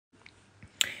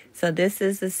So this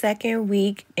is the second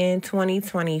week in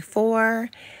 2024,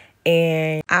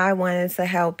 and I wanted to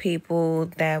help people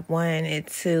that wanted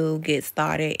to get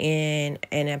started in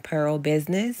an apparel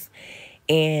business.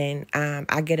 And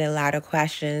I get a lot of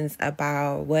questions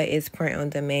about what is print on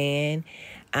demand.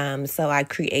 So I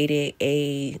created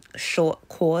a short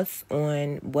course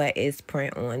on what is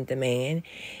print on demand,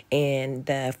 and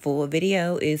the full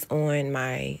video is on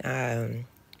my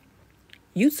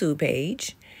YouTube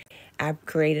page. I've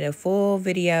created a full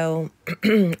video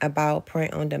about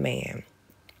print on demand.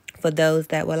 For those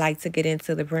that would like to get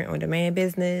into the print on demand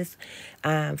business,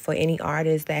 for any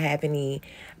artists that have any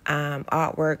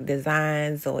artwork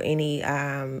designs, or any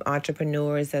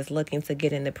entrepreneurs that's looking to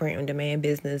get in the print on demand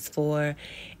business for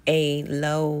a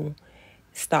low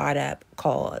startup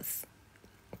cost,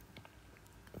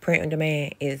 print on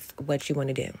demand is what you want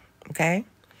to do. Okay.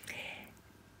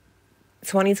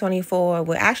 2024,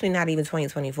 well, actually not even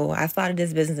 2024. I started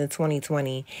this business in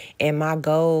 2020, and my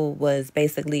goal was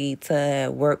basically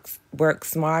to work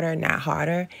smarter, not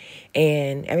harder.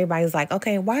 And everybody's like,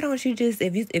 okay, why don't you just,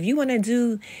 if you want to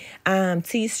do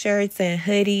t-shirts and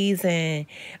hoodies and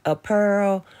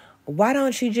apparel, why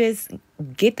don't you just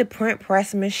get the print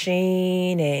press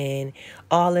machine and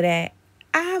all of that?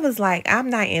 I was like, I'm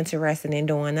not interested in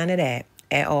doing none of that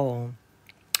at all.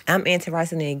 I'm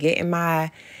interested in getting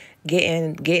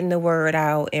the word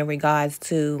out in regards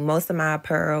to, most of my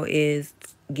apparel is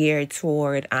geared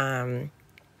toward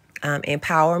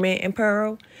empowerment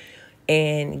apparel,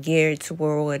 and geared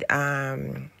toward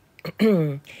I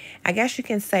guess you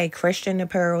can say Christian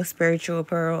apparel, spiritual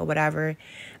apparel, whatever.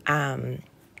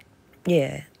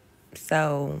 Yeah.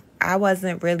 So I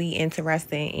wasn't really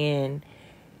interested in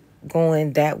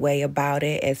going that way about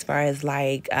it, as far as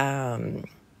like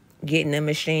getting a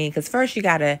machine, because first you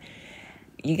gotta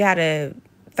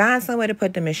find somewhere to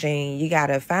put the machine. You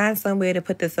gotta find somewhere to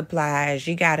put the supplies.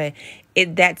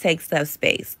 That takes up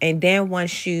space. And then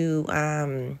once you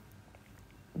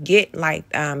get like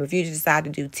if you decide to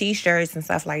do t-shirts and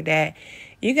stuff like that,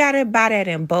 you gotta buy that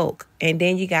in bulk, and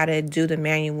then you gotta do the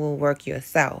manual work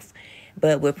yourself.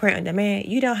 But with print on demand,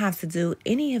 you don't have to do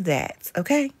any of that.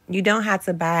 Okay, you don't have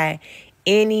to buy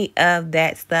any of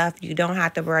that stuff. You don't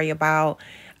have to worry about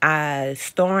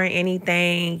storing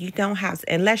anything. You don't have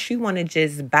to, unless you want to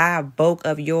just buy bulk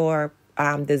of your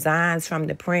designs from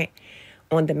the print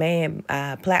on demand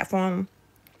platform.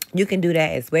 You can do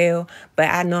that as well, but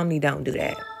I normally don't do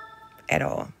that at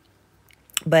all.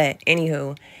 But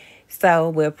anywho, so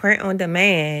with print on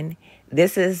demand,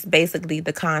 this is basically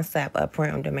the concept of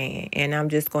print on demand. And I'm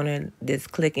just going to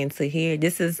just click into here.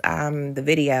 This is the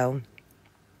video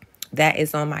that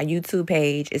is on my YouTube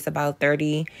page. It's about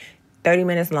 30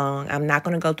 minutes long. I'm not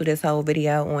going to go through this whole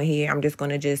video on here. I'm just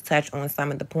going to just touch on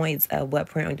some of the points of what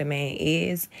print on demand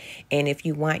is. And if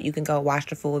you want, you can go watch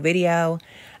the full video,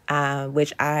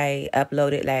 which I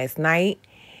uploaded last night.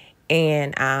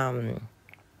 And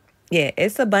yeah,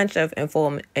 it's a bunch of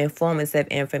informative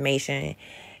information,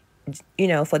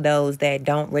 for those that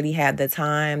don't really have the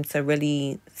time to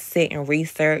really sit and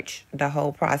research the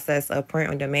whole process of print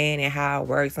on demand and how it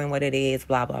works and what it is,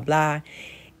 blah, blah, blah.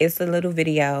 It's a little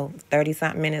video,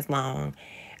 30-something minutes long,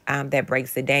 that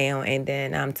breaks it down. And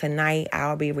then tonight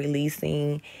I'll be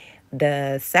releasing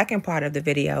the second part of the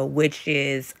video, which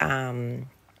is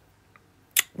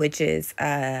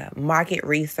market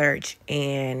research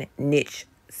and niche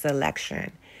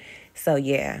selection. So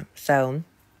yeah, so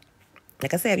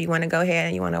like I said, if you want to go ahead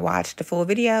and you want to watch the full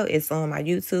video, it's on my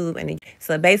YouTube. And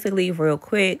so basically, real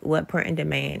quick, what print on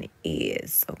demand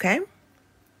is, okay?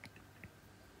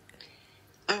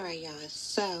 All right, y'all.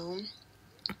 So,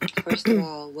 first of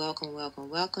all,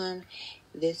 welcome.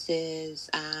 This is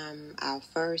our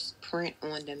first Print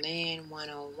on Demand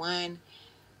 101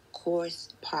 course,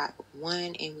 part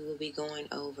 1, and we will be going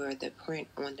over the print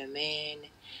on demand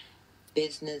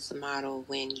business model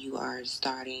when you are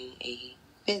starting a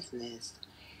business.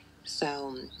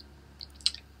 So,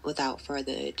 without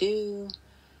further ado,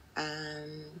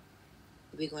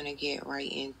 we're going to get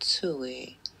right into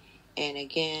it. And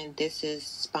again, this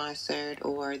is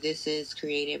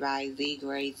created by Z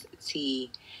Grace T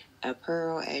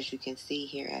Apparel, as you can see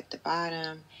here at the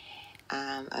bottom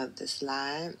of the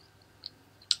slide.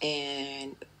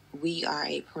 And we are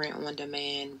a print on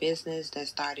demand business that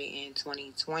started in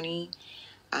 2020,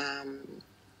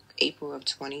 April of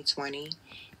 2020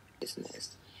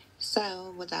 business.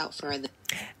 So without further.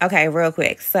 Okay, real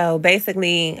quick. So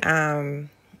basically, I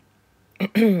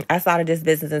started this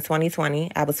business in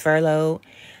 2020. I was furloughed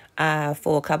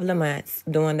for a couple of months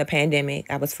during the pandemic.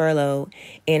 I was furloughed,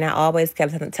 and I always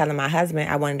kept telling my husband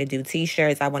I wanted to do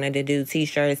T-shirts. I wanted to do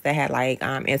T-shirts that had like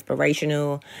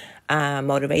inspirational,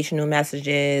 motivational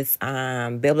messages,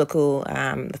 biblical,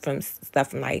 from stuff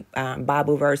from like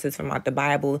Bible verses from out the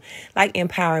Bible, like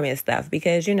empowerment stuff,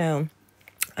 because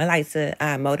I like to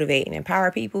motivate and empower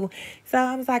people. So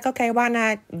I was like, okay, why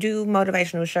not do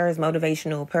motivational shirts,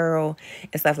 motivational apparel,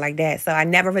 and stuff like that. So I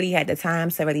never really had the time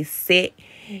to really sit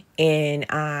and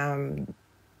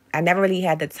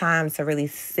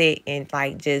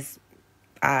like just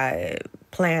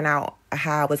plan out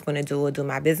how I was going to do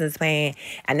my business plan.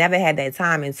 I never had that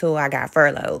time until I got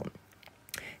furloughed.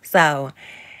 So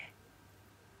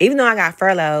even though I got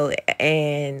furloughed,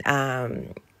 and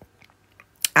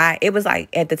it was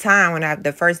like at the time when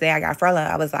the first day I got furloughed,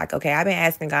 I was like, okay, I've been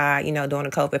asking God, during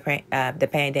the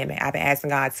pandemic, I've been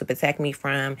asking God to protect me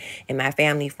from and my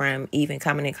family from even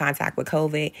coming in contact with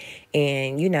COVID.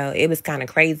 And, it was kind of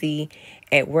crazy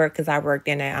at work because I worked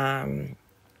in a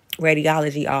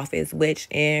radiology office, which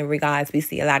in regards, we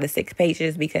see a lot of sick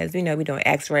patients because, we're doing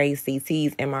x-rays,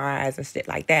 CTs, MRIs, and shit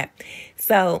like that.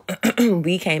 So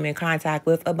we came in contact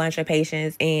with a bunch of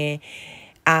patients, and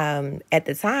at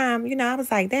the time, I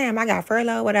was like, damn, I got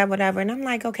furloughed, whatever. And I'm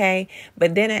like, okay.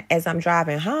 But then as I'm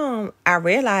driving home, I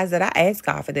realized that I asked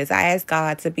God for this. I asked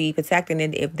God to be protecting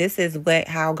it. If this is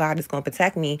how God is going to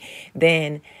protect me,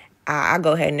 then I'll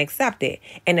go ahead and accept it.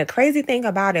 And the crazy thing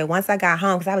about it, once I got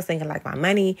home, because I was thinking like my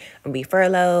money would be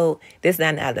furloughed, this, that,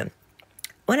 and the other.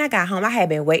 When I got home, I had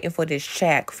been waiting for this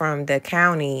check from the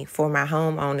county for my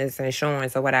homeowner's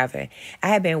insurance or whatever. I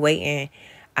had been waiting.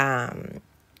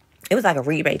 It was like a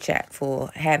rebate check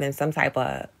for having some type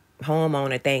of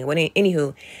homeowner thing. Well,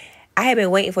 anywho, I had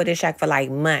been waiting for this check for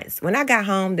like months. When I got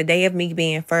home, the day of me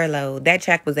being furloughed, that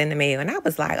check was in the mail. And I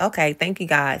was like, okay, thank you,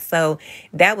 God. So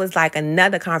that was like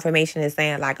another confirmation of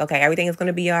saying like, okay, everything is going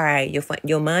to be all right.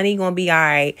 Your money going to be all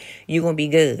right. You're going to be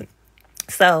good.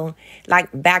 So like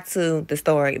back to the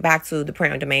story, back to the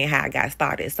print on demand, how I got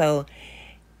started. So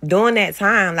during that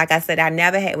time, like I said,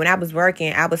 when I was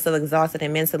working, I was so exhausted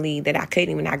and mentally that I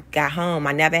couldn't, when I got home,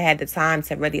 I never had the time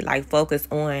to really like focus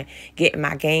on getting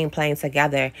my game plan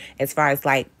together as far as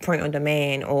like print on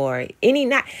demand or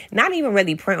not even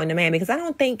really print on demand, because I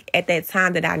don't think at that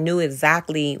time that I knew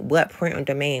exactly what print on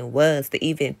demand was to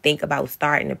even think about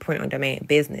starting a print on demand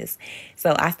business.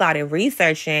 So I started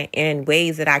researching in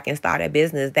ways that I can start a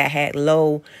business that had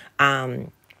low,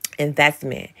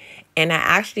 investment. And I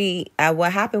actually,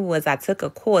 what happened was I took a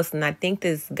course, and I think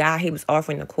this guy, he was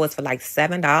offering the course for like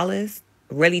 $7,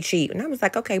 really cheap. And I was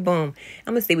like, okay, boom,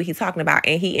 I'm going to see what he's talking about.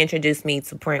 And he introduced me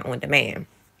to print on demand.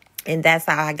 And that's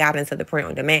how I got into the print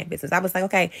on demand business. I was like,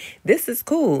 okay, this is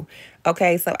cool.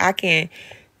 Okay, so I can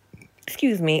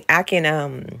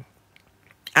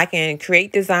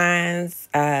create designs.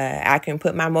 I can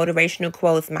put my motivational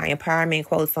quotes, my empowerment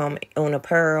quotes on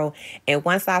apparel. And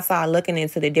once I started looking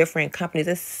into the different companies,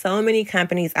 there's so many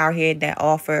companies out here that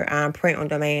offer print on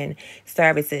demand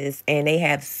services, and they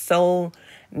have so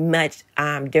much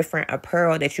different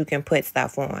apparel that you can put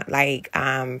stuff on, like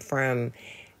from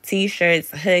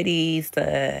T-shirts, hoodies,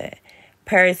 to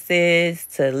purses,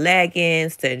 to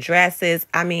leggings, to dresses.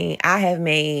 I mean, I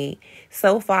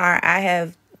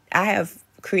have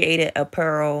created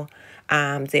apparel,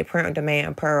 did print on demand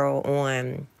apparel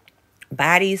on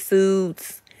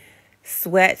bodysuits,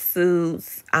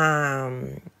 sweatsuits,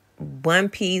 one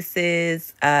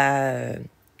pieces,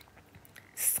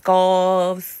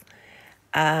 scarves,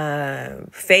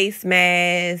 face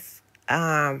masks,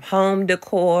 home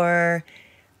decor,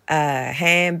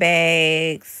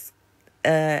 handbags,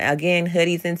 again,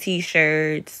 hoodies and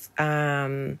t-shirts.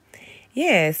 So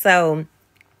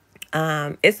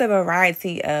it's a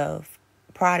variety of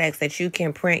products that you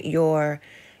can print your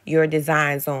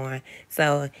designs on.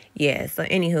 So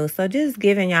anywho, so just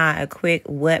giving y'all a quick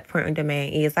what print on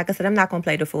demand is. Like I said, I'm not gonna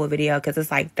play the full video because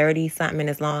it's like 30 something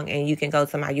minutes long, and you can go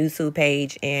to my YouTube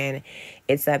page and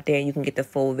it's up there. You can get the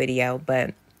full video,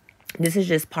 but this is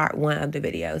just part 1 of the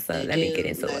video. So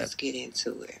let's get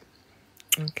into it.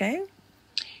 Okay.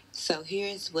 So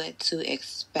here's what to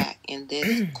expect in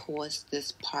this course.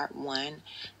 This part 1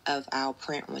 of our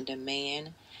print on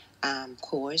demand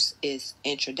course is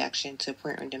Introduction to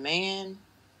Print on Demand,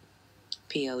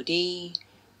 POD,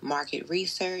 Market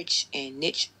Research and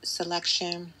Niche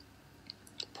Selection,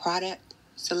 Product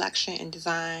Selection and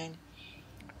Design,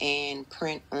 and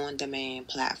Print on Demand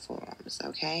platforms.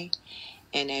 Okay,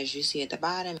 and as you see at the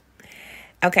bottom.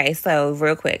 Okay, so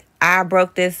real quick, I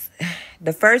broke this.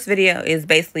 The first video is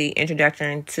basically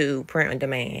Introduction to Print on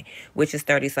Demand, which is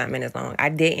 30 something minutes long. I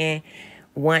didn't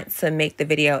want to make the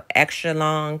video extra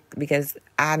long, because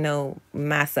I know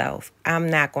myself, I'm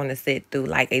not going to sit through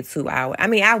like a 2 hour. I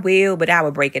mean, I will, but I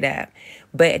will break it up.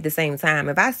 But at the same time,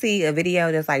 if I see a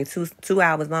video that's like two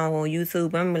hours long on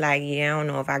YouTube, I'm like, yeah, I don't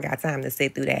know if I got time to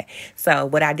sit through that. So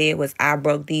what I did was I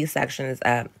broke these sections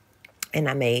up and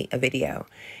I made a video,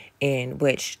 in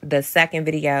which the second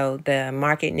video, the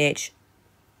market niche,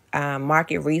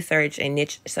 market research and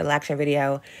niche selection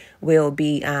video, will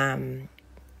be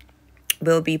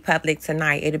public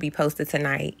tonight. It'll be posted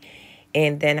tonight.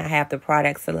 And then I have the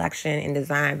product selection and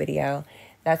design video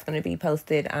that's going to be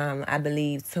posted, I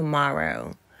believe,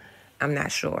 tomorrow. I'm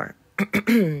not sure.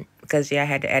 Because, I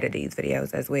had to edit these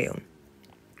videos as well.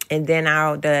 And then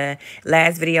the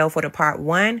last video for the part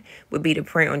 1 would be the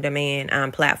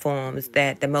print-on-demand platforms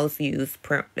that the most used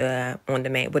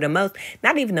print-on-demand. But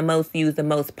not even the most used, the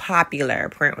most popular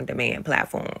print-on-demand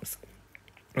platforms.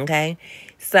 Okay?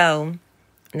 So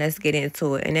let's get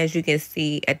into it. And as you can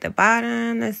see at the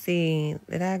bottom, let's see.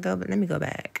 Did I go? Let me go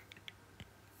back.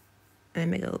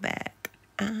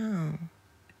 Oh,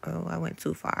 I went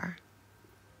too far.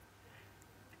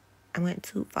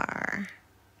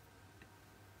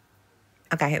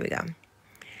 Okay, here we go.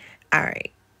 All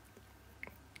right.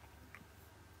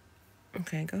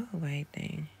 Okay, go away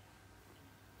thing.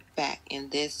 Back in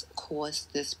this course,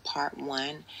 this part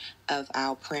 1 of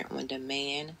our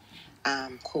print-on-demand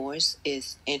course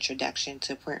is Introduction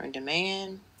to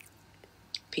Print-on-Demand,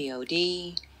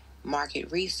 POD,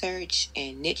 Market Research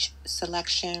and Niche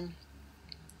Selection,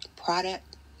 Product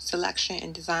Selection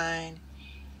and Design,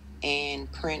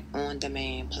 and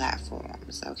Print-on-Demand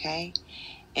platforms, okay?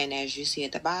 And as you see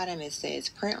at the bottom, it says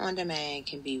print-on-demand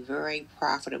can be very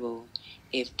profitable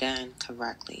if done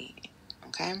correctly,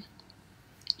 okay?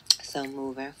 So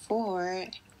moving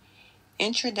forward,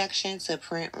 Introduction to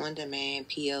Print-on-Demand,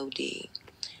 POD.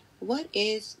 What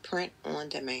is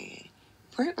print-on-demand?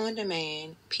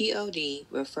 Print-on-demand, POD,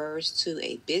 refers to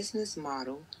a business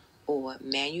model or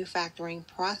manufacturing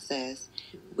process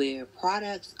where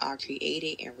products are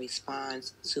created in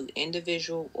response to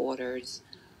individual orders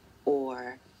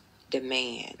or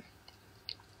demand,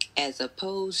 as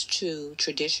opposed to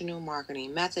traditional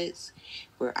marketing methods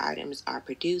where items are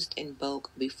produced in bulk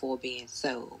before being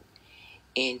sold.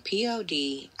 In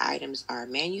POD, items are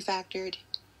manufactured,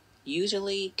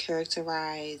 usually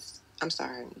customized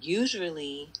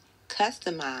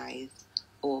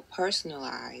or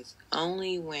personalized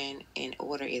only when an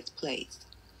order is placed.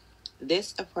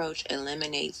 This approach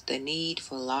eliminates the need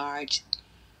for large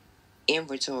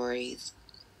inventories,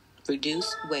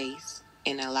 reduce waste,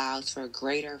 and allows for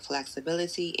greater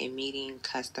flexibility in meeting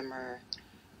customer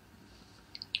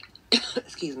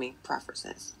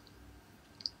preferences.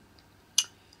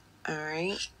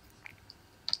 Alright,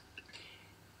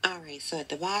 so at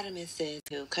the bottom it says,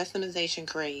 customization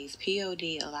craze.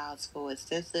 POD allows for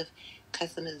extensive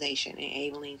customization,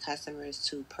 enabling customers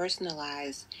to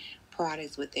personalize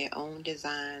products with their own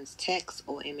designs, text,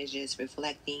 or images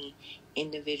reflecting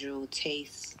individual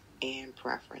tastes and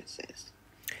preferences.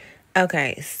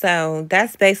 Okay, so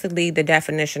that's basically the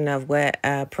definition of what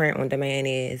print-on-demand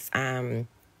is.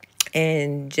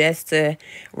 And just to,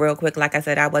 real quick, like I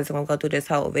said, I wasn't going to go through this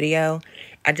whole video.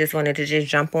 I just wanted to just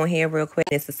jump on here real quick.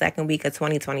 It's the second week of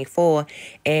 2024.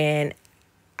 And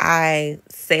I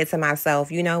said to myself,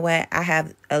 you know what? I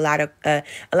have a lot of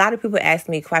people ask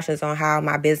me questions on how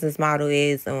my business model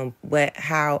is,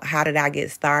 how did I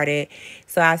get started?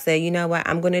 So I said, you know what?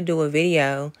 I'm going to do a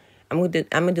video. I'm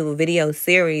gonna do a video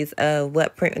series of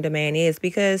what print-on-demand is,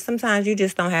 because sometimes you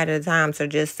just don't have the time to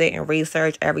just sit and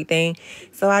research everything.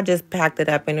 So I just packed it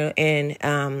up in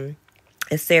a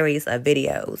series of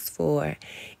videos for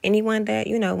anyone that,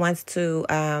 wants to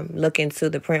look into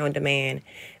the print-on-demand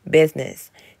business.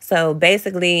 So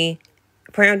basically,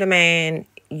 print-on-demand,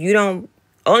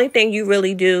 only thing you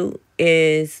really do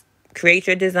is create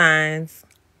your designs,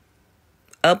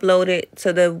 upload it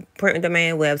to the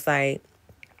print-on-demand website,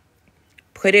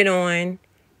 put it on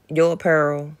your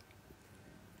apparel,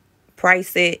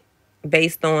 price it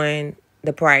based on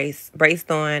the price,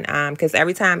 because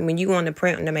every time when you on the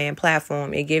print-on-demand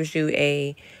platform, it gives you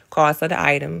a cost of the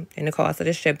item and the cost of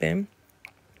the shipping.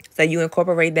 So you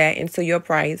incorporate that into your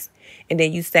price, and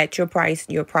then you set your price,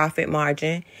 your profit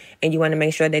margin, and you want to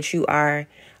make sure that you are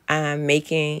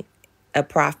making a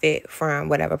profit from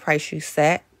whatever price you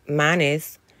set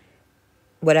minus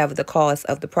whatever the cost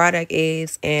of the product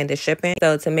is and the shipping.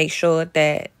 So to make sure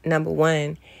that, number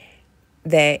one,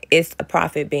 that it's a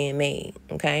profit being made,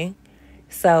 okay?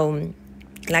 So,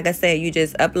 like I said, you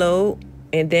just upload,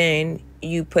 and then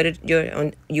you put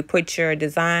your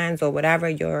designs or whatever,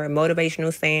 your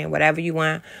motivational saying, whatever you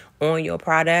want on your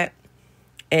product.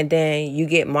 and then you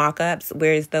get markups,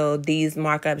 whereas though these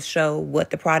markups show what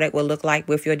the product will look like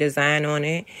with your design on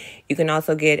it. You can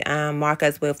also get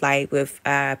markups with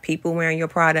people wearing your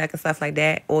product and stuff like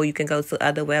that, or you can go to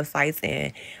other websites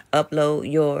and upload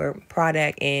your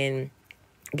product and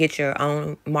get your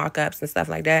own markups and stuff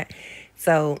like that.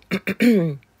 So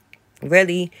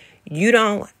really, you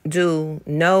don't do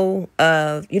none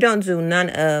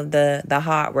of the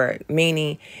hard work,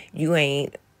 meaning you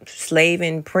ain't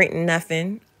slaving printing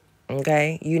nothing.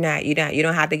 Okay, you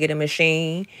don't have to get a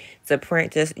machine to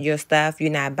print just your stuff.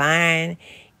 You're not buying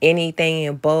anything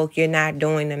in bulk. You're not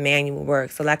doing the manual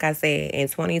work. So like I said, in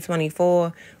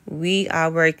 2024, we are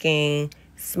working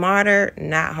smarter,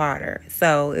 not harder.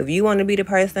 So if you want to be the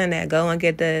person that go and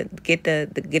get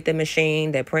the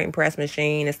machine, the print and press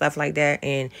machine and stuff like that,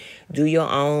 and do your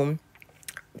own,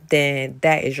 then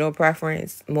that is your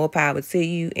preference. More power to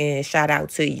you, and shout out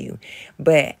to you.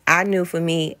 But I knew for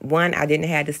me, one, I didn't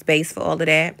have the space for all of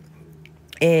that,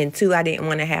 and two, I didn't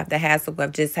want to have the hassle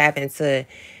of just having to,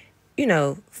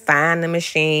 find the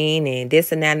machine and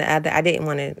this and that and the other. I didn't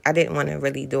want to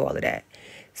really do all of that.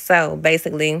 So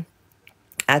basically,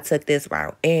 I took this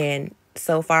route, and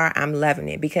so far I'm loving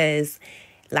it because,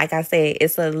 like I said,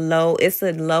 it's a low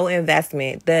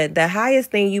investment. The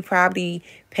highest thing you probably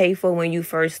pay for when you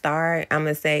first start, I'm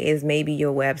gonna say, is maybe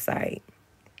your website.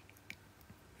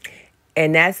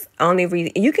 And that's only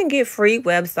reason you can get free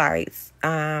websites.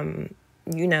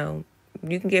 You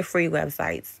can get free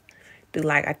websites through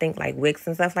I think Wix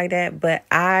and stuff like that. But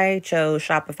I chose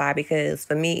Shopify because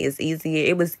for me it's easier.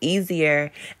 It was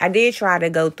easier. I did try to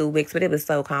go through Wix, but it was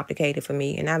so complicated for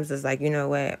me. And I was just like, you know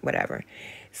what, whatever.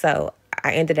 So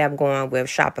I ended up going with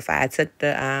Shopify. I took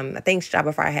I think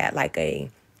Shopify had a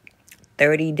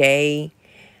 30-day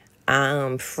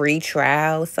free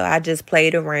trial. So I just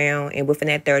played around, and within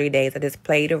that 30 days, I just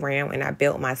played around and I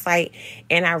built my site.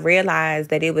 And I realized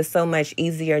that it was so much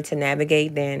easier to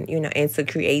navigate than, and to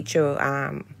create your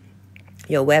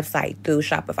website through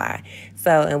Shopify.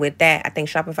 So, and with that, I think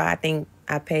Shopify,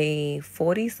 I pay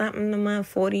 40 something a month,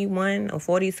 41 or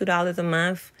 $42 a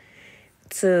month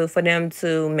for them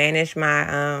to manage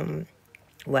my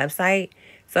website.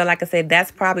 So like I said,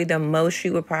 that's probably the most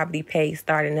you would probably pay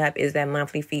starting up, is that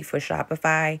monthly fee for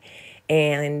Shopify.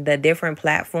 And the different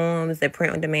platforms, the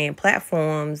print on demand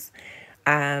platforms,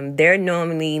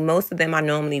 most of them are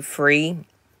normally free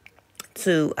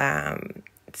to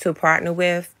partner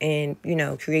with and,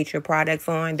 create your products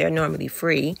on. They're normally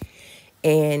free.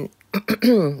 And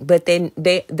but then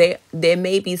there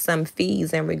may be some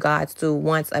fees in regards to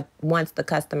once the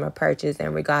customer purchase,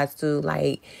 in regards to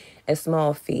a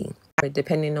small fee,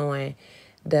 depending on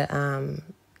the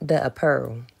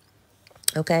apparel.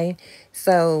 Okay,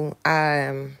 so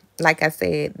like I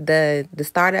said, the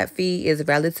startup fee is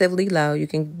relatively low. You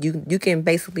can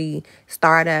basically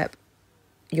start up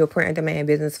your print on demand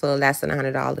business for less than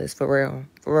 $100, for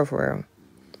real.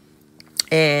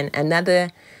 And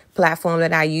another platform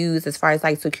that I use as far as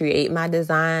to create my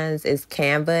designs is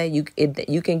Canva.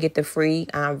 You can get the free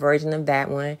version of that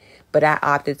one, but I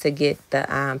opted to get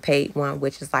the paid one,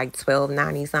 which is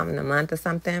 $12.90 something a month or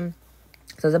something.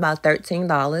 So it's about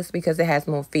 $13 because it has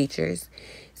more features.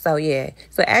 So yeah.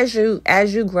 So as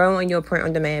you grow in your print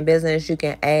on demand business, you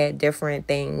can add different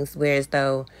things, whereas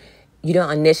though you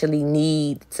don't initially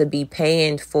need to be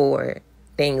paying for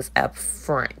things up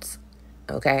front.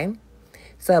 Okay.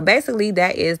 So basically,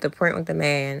 that is the print on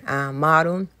demand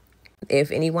model.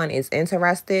 If anyone is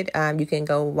interested, you can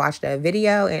go watch that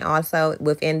video. And also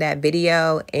within that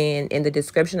video and in the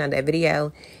description of that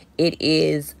video, it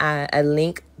is a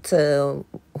link to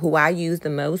who I use the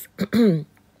most in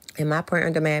my print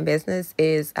on demand business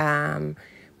is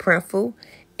Printful.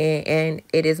 And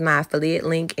it is my affiliate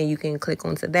link, and you can click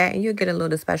onto that and you'll get a little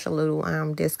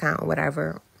discount or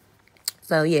whatever.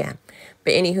 So yeah,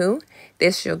 but anywho,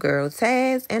 this your girl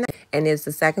Taz, and it's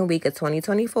the second week of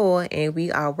 2024, and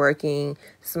we are working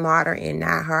smarter and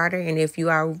not harder. And if you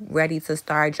are ready to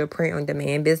start your print on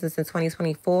demand business in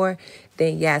 2024,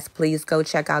 then yes, please go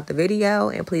check out the video,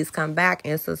 and please come back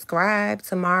and subscribe.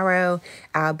 Tomorrow,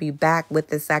 I'll be back with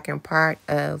the second part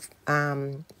of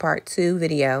part 2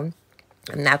 video.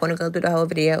 I'm not going to go through the whole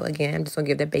video again. I'm just going to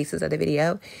give the basis of the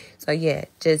video. So yeah,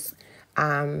 just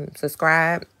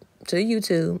subscribe to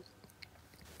YouTube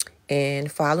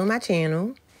and follow my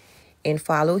channel and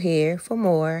follow here for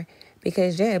more,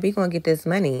 because yeah, we're gonna get this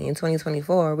money in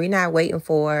 2024. We're not waiting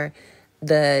for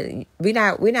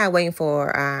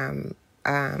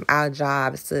our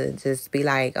jobs to just be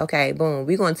like, okay, boom,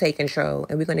 we're gonna take control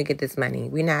and we're gonna get this money.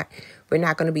 We're not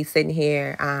gonna be sitting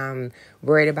here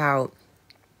worried about,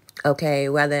 okay,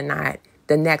 whether or not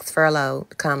the next furlough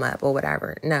come up or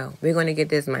whatever. No, we're going to get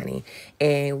this money.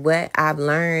 And what I've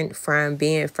learned from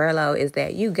being furloughed is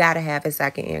that you got to have a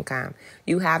second income.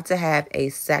 You have to have a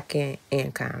second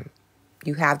income.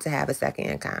 You have to have a second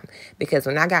income. Because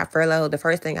when I got furloughed, the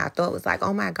first thing I thought was like,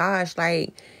 oh my gosh,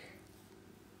 like,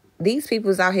 these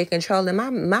people's out here controlling my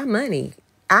money.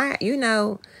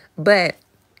 But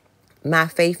my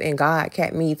faith in God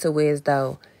kept me to where as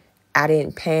though I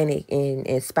didn't panic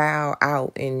and spiral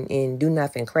out and do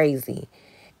nothing crazy.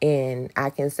 And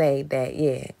I can say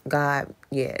that, God,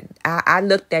 I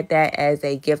looked at that as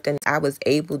a gift, and I was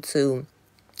able to,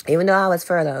 even though I was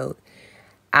furloughed,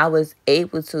 I was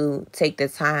able to take the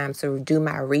time to do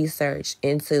my research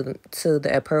into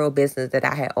the apparel business that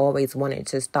I had always wanted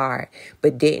to start,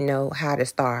 but didn't know how to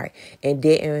start and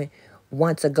didn't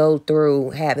want to go through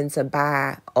having to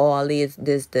buy all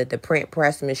the print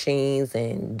press machines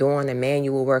and doing the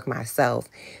manual work myself.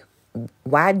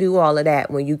 Why do all of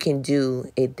that when you can do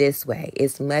it this way?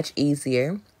 It's much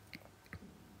easier.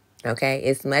 Okay,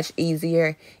 it's much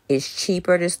easier. It's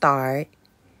cheaper to start.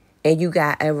 And you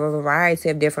got a variety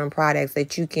of different products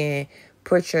that you can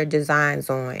put your designs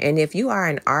on. And if you are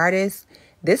an artist,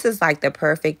 this is like the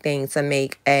perfect thing to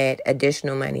add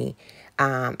additional money,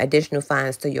 additional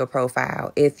funds to your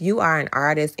profile. If you are an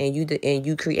artist and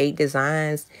you create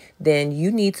designs, then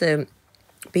you need to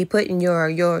be putting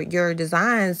your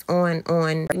designs on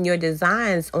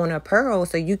apparel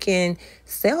so you can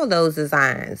sell those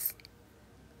designs.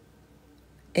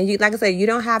 And like I said, you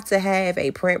don't have to have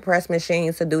a print press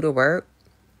machine to do the work.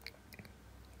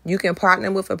 You can partner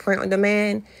with a print on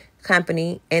demand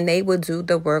company and they will do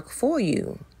the work for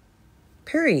you.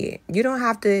 Period. You don't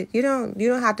have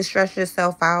to stress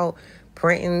yourself out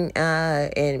printing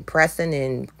and pressing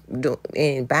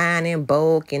and buying in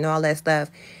bulk and all that stuff.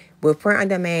 With print on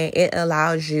demand, it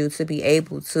allows you to be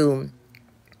able to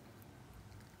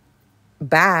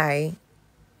buy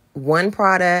one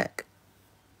product,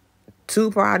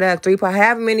 2 products, 3 products,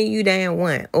 however many you damn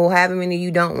want or however many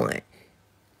you don't want.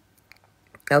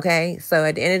 Okay? So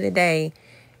at the end of the day,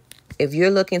 if you're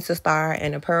looking to start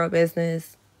an apparel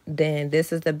business, then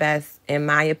this is the best, in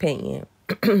my opinion.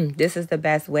 This is the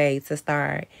best way to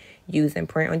start using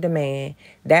print on demand.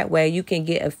 That way you can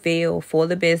get a feel for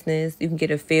the business. You can get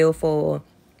a feel for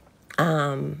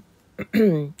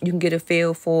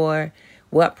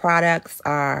what products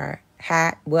are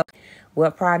hot,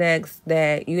 what products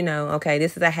that, okay,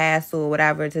 this is a hassle or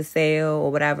whatever to sell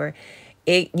or whatever.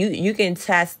 You can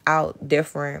test out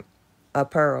different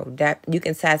apparel, that you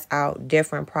can test out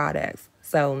different products.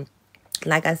 So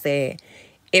like I said,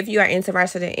 if you are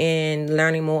interested in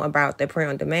learning more about the print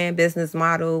on demand business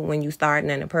model when you start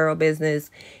an apparel business,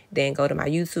 then go to my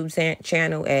YouTube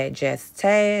channel at Just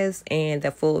Taz, and the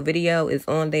full video is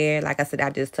on there. Like I said,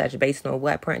 I just touched base on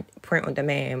what print on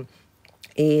demand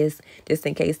is, just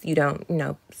in case you don't,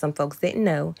 some folks didn't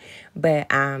know. But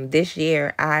this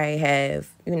year I have,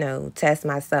 test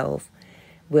myself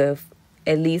with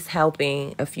at least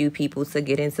helping a few people to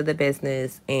get into the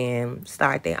business and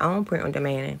start their own print on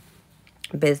demand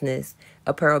business,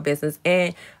 apparel business.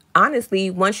 And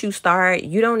honestly, once you start,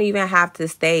 you don't even have to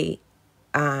stay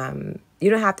a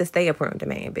print on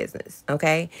demand business.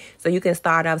 Okay. So you can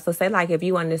start off. So say like if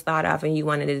you wanted to start off and you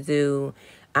wanted to do,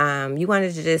 you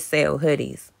wanted to just sell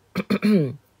hoodies.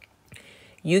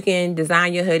 You can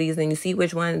design your hoodies and you see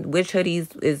which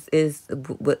hoodies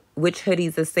which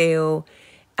hoodies are sell,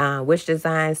 which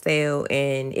design sell.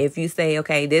 And if you say,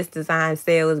 okay, this design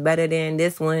sale is better than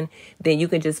this one, then you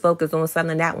can just focus on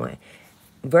selling that one.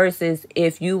 Versus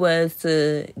if you was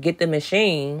to get the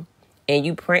machine and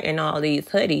you printing all these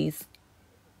hoodies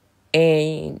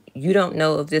and you don't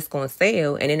know if this going to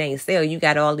sell and it ain't sell, you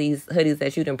got all these hoodies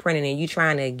that you done printed and you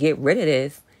trying to get rid of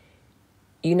this,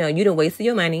 you done wasted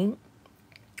your money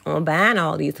on buying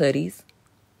all these hoodies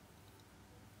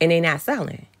and they not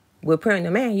selling. With print on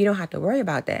demand, you don't have to worry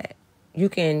about that. You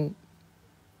can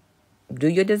do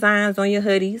your designs on your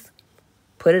hoodies,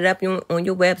 put it up on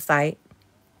your website,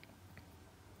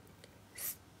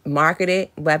 market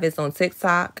it, whether it's on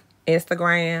TikTok,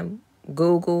 Instagram,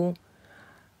 Google,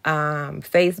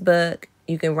 Facebook.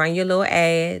 You can run your little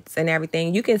ads and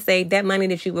everything. You can save that money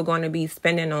that you were going to be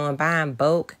spending on buying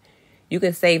bulk. You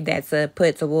can save that to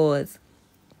put towards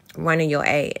running your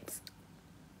ads.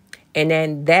 And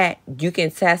then that you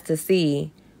can test to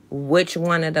see which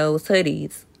one of those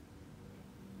hoodies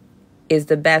is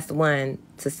the best one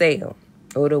to sell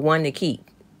or the one to keep.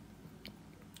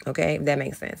 Okay, if that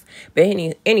makes sense. But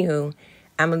anywho,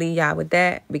 I'm going to leave y'all with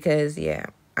that because,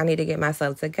 I need to get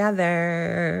myself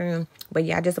together. But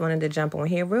I just wanted to jump on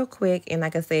here real quick. And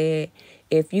like I said,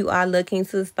 if you are looking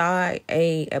to start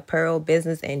a apparel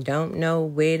business and don't know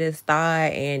where to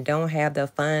start and don't have the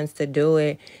funds to do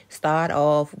it, start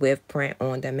off with print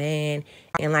on demand.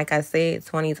 And like I said,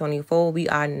 2024, we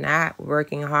are not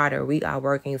working harder. We are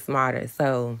working smarter.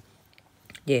 So,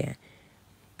 yeah.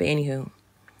 But anywho,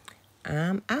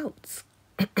 I'm out.